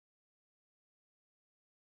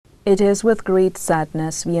It is with great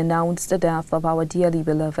sadness we announce the death of our dearly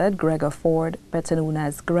beloved Gregor Forde, better known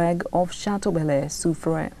as Greg of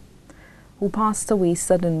Chateaubelair-Soufrière, who passed away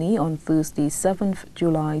suddenly on Thursday, 7th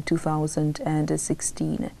July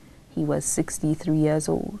 2016. He was 63 years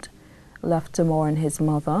old. Left to mourn his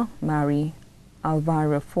mother, Mary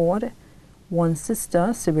Elvira Forde, one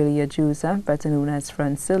sister, Sibylla Joseph, better known as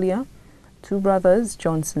Francilia, two brothers,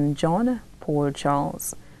 Johnson John, Paul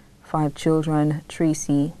Charles, 5 children,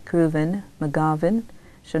 Tracy, Kervin, McGavin,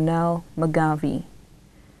 Chanel, McGavie,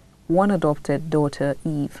 one adopted daughter,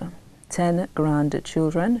 Eve, 10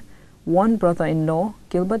 grandchildren, one brother-in-law,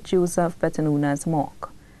 Gilbert Joseph, better known as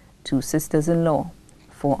Mark, 2 sisters-in-law,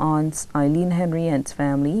 4 aunts, Eileen Henry and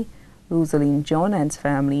family, Rosaline John and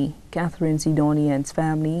family, Catherine Zidoni and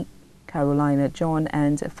family, Carolina John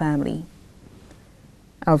and family,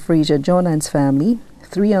 Alfresia John and family,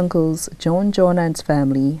 3 uncles, John and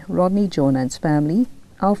family, Rodney John and family,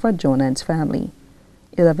 Alfred John and family,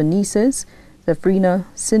 11 nieces, Zephrina,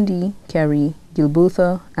 Cindy, Carrie,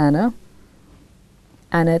 Gilbertha, Anna,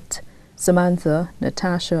 Annette, Samantha,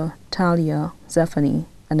 Natasha, Talia, Zephany,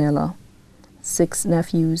 Anella, 6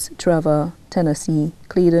 nephews, Trevor, Tennessee,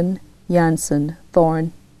 Clayton, Jansen,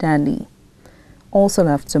 Thorne, Danley. Also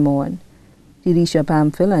left to mourn, Delisha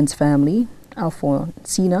Pamphil and family,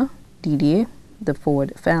 Alfonsina, Didier, the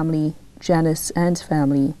Forde family, Janice and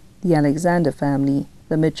family, the Alexander family,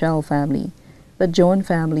 the Mitchell family, the John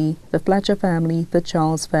family, the Fletcher family, the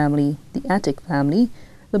Charles family, the Attic family,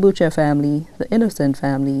 the Butcher family, the Innocent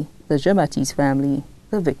family, the Jamatis family,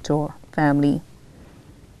 the Victor family,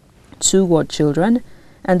 2 godchildren,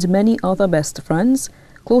 and many other best friends,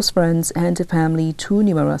 close friends, and family too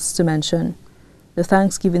numerous to mention. The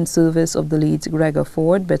Thanksgiving service of the late Gregor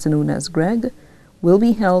Forde, better known as Greg, will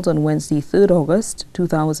be held on Wednesday, 3rd August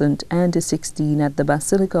 2016 at the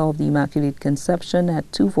Basilica of the Immaculate Conception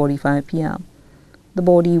at 2:45 p.m. The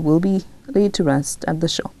body will be laid to rest at the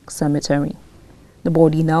Choc Cemetery. The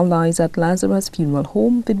body now lies at Lazarus Funeral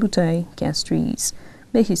Home, Vidbouteille, Castries.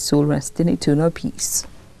 May his soul rest in eternal peace.